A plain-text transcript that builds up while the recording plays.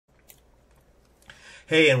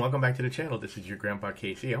Hey, and welcome back to the channel. This is your Grandpa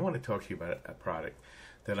Casey. I want to talk to you about a product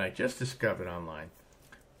that I just discovered online,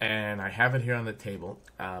 and I have it here on the table.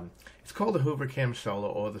 It's called the Hovercam Solo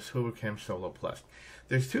or the Hovercam Solo Plus.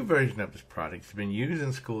 There's two versions of this product. It's been used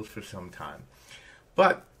in schools for some time.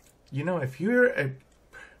 But, you know, if you're a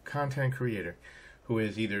content creator who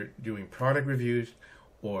is either doing product reviews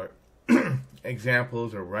or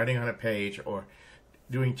examples or writing on a page or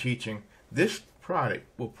doing teaching, this product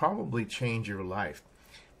will probably change your life.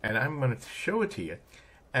 And I'm going to show it to you,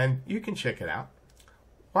 and you can check it out.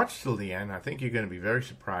 Watch till the end. I think you're going to be very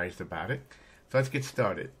surprised about it. So let's get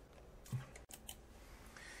started.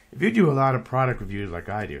 If you do a lot of product reviews like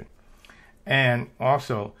I do, and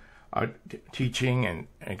also are teaching and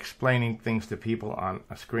explaining things to people on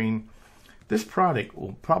a screen, this product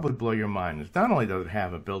will probably blow your mind. Not only does it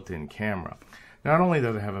have a built-in camera, not only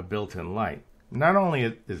does it have a built-in light, not only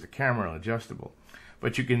is the camera adjustable,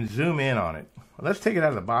 but you can zoom in on it. Let's take it out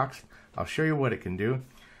of the box. I'll show you what it can do.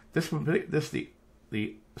 The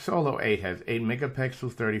Solo 8 has 8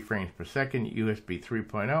 megapixels, 30 frames per second, USB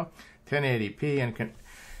 3.0, 1080p, and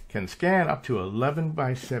can scan up to 11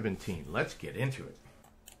 by 17. Let's get into it.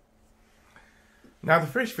 Now, the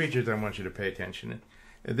first features I want you to pay attention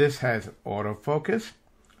to. This has autofocus,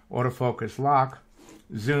 autofocus lock,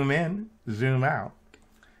 zoom in, zoom out,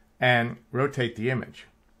 and rotate the image.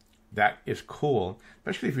 That is cool,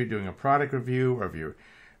 especially if you're doing a product review or if you're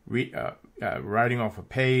writing off a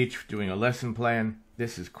page, doing a lesson plan.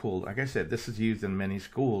 This is cool. Like I said, this is used in many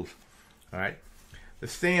schools. All right. The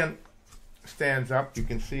stand stands up. You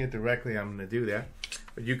can see it directly. I'm going to do that.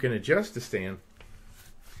 But you can adjust the stand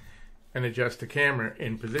and adjust the camera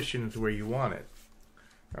in positions where you want it.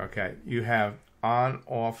 Okay. You have on,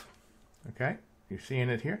 off. Okay. You're seeing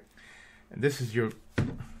it here. And this is your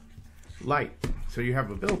light. So you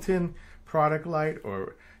have a built-in product light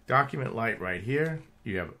or document light right here.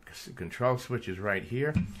 You have control switches right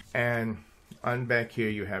here. And on back here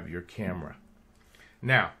you have your camera.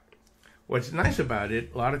 Now, what's nice about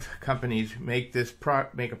it, a lot of companies make a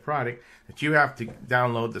product that you have to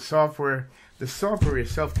download the software. The software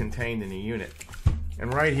is self-contained in a unit.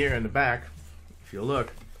 And right here in the back, if you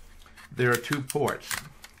look, there are two ports.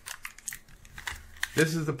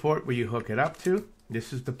 This is the port where you hook it up to.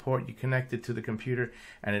 This is the port you connect it to the computer,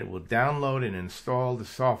 and it will download and install the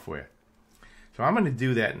software. So I'm going to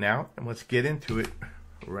do that now, and let's get into it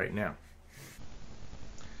right now.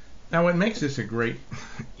 Now, what makes this a great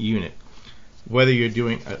unit, whether you're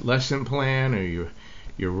doing a lesson plan or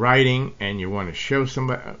you're writing and you want to show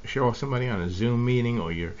somebody on a Zoom meeting,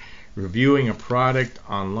 or you're reviewing a product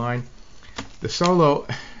online, the Solo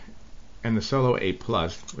and the Solo 8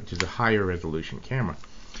 Plus, which is a higher resolution camera,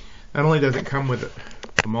 not only does it come with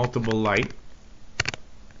a multiple light,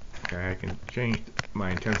 okay, I can change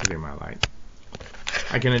my intensity of my light.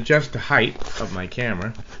 I can adjust the height of my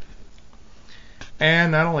camera.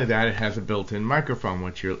 And not only that, it has a built-in microphone,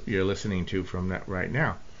 which you're listening to from that right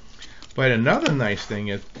now. But another nice thing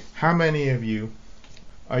is, how many of you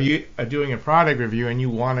are doing a product review and you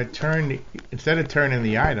want to turn, instead of turning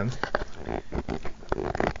the items,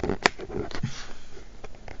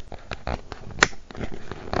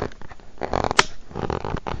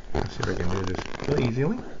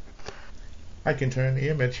 easily, I can turn the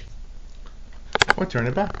image or turn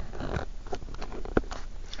it back,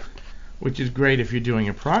 which is great if you're doing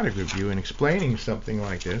a product review and explaining something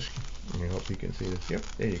like this. I hope you can see this. Yep,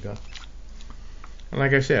 there you go. And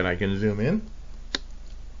like I said, I can zoom in,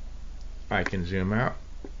 I can zoom out,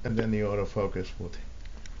 and then the autofocus will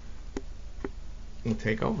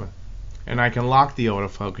take over. And I can lock the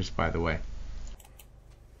autofocus, by the way.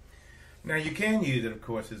 Now, you can use it, of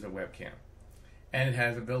course, as a webcam. And it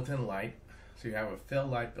has a built-in light, so you have a fill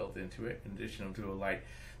light built into it, in addition to a light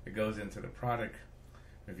that goes into the product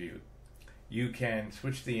review. You can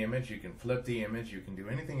switch the image, you can flip the image, you can do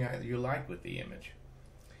anything you like with the image.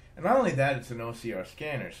 And not only that, it's an OCR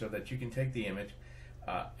scanner, so that you can take the image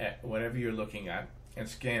at whatever you're looking at and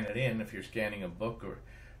scan it in if you're scanning a book or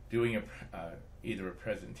doing either a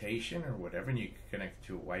presentation or whatever, and you can connect it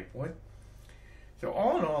to a whiteboard. So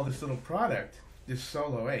all in all, this little product, this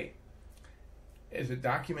Solo 8, is a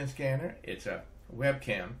document scanner, it's a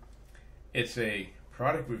webcam, it's a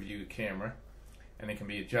product review camera, and it can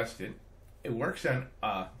be adjusted. It works on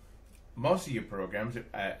most of your programs.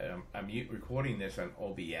 I'm recording this on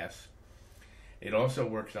OBS. It also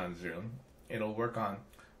works on Zoom. It'll work on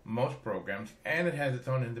most programs, and it has its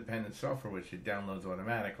own independent software which it downloads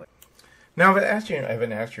automatically. Now, if I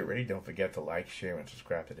haven't asked you already, don't forget to like, share, and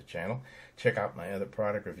subscribe to the channel. Check out my other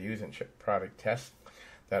product reviews and product tests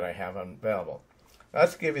that I have available.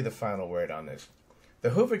 Let's give you the final word on this. The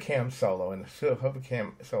Hovercam Solo and the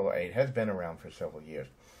Hovercam Solo 8 has been around for several years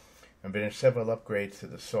and been in several upgrades to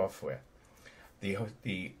the software. The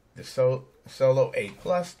Solo 8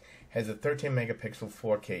 Plus has a 13 megapixel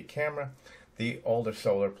 4K camera. The older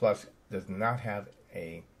Solo Plus does not have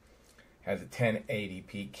has a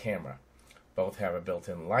 1080p camera. Both have a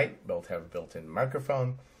built-in light, both have a built-in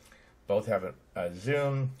microphone, both have a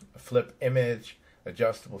zoom, a flip image,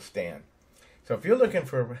 adjustable stand. So if you're looking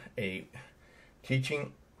for a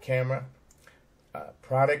teaching camera,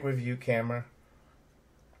 product review camera,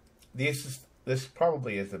 this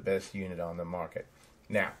probably is the best unit on the market.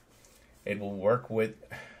 Now, it will work with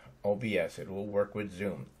OBS, it will work with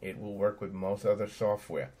Zoom, it will work with most other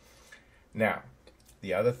software. Now,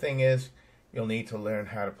 the other thing is you'll need to learn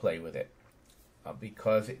how to play with it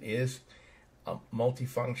because it is a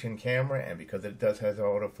multifunction camera, and because it does has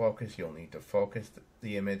autofocus, you'll need to focus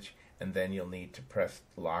the image, and then you'll need to press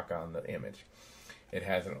lock on the image. It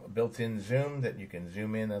has a built-in zoom that you can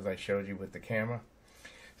zoom in as I showed you with the camera.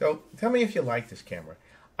 So tell me if you like this camera.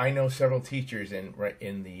 I know several teachers in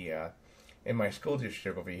my school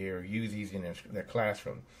district over here who use these in their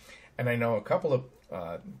classroom, and I know a couple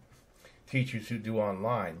of teachers who do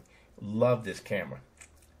online love this camera.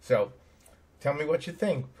 So tell me what you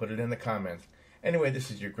think. Put it in the comments. Anyway, this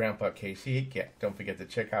is your Grandpa KC. Don't forget to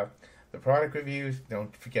check out the product reviews.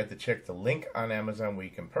 Don't forget to check the link on Amazon where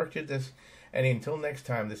you can purchase this. And until next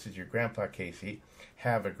time, this is your Grandpa KC.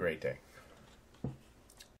 Have a great day.